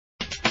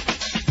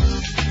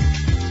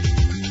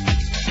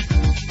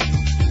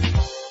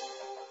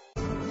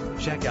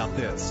Check out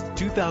this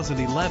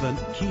 2011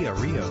 Kia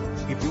Rio.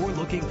 If you're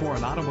looking for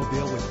an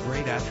automobile with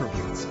great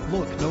attributes,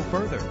 look no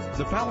further.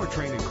 The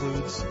powertrain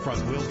includes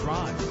front-wheel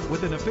drive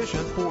with an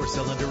efficient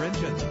 4-cylinder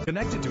engine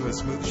connected to a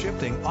smooth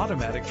shifting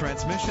automatic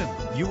transmission.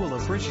 You will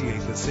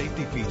appreciate the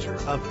safety feature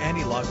of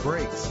anti-lock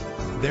brakes.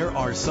 There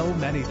are so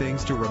many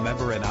things to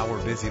remember in our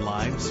busy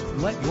lives.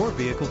 Let your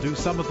vehicle do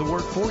some of the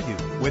work for you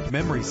with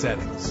memory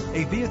settings.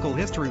 A vehicle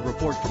history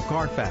report from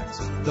Carfax,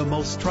 the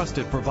most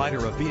trusted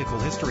provider of vehicle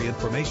history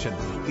information,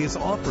 is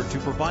offered to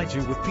provide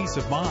you with peace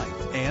of mind.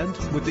 And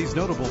with these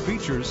notable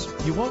features,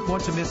 you won't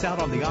want to miss out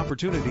on the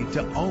opportunity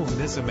to own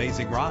this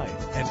amazing ride.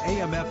 An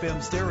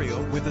AM/FM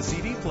stereo with a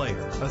CD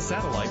player, a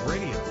satellite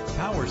radio,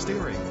 power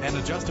steering, an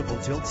adjustable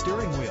tilt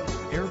steering wheel,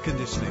 air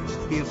conditioning.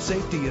 If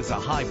safety is a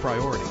high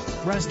priority,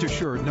 rest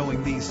assured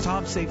knowing these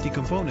top safety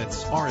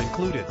components are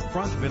included: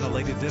 front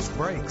ventilated disc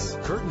brakes,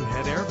 curtain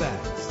head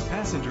airbags,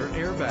 passenger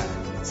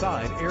airbag,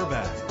 side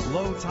airbag,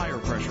 low tire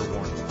pressure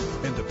warning,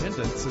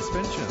 independent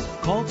suspension.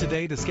 Call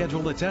today to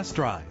schedule a test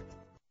drive.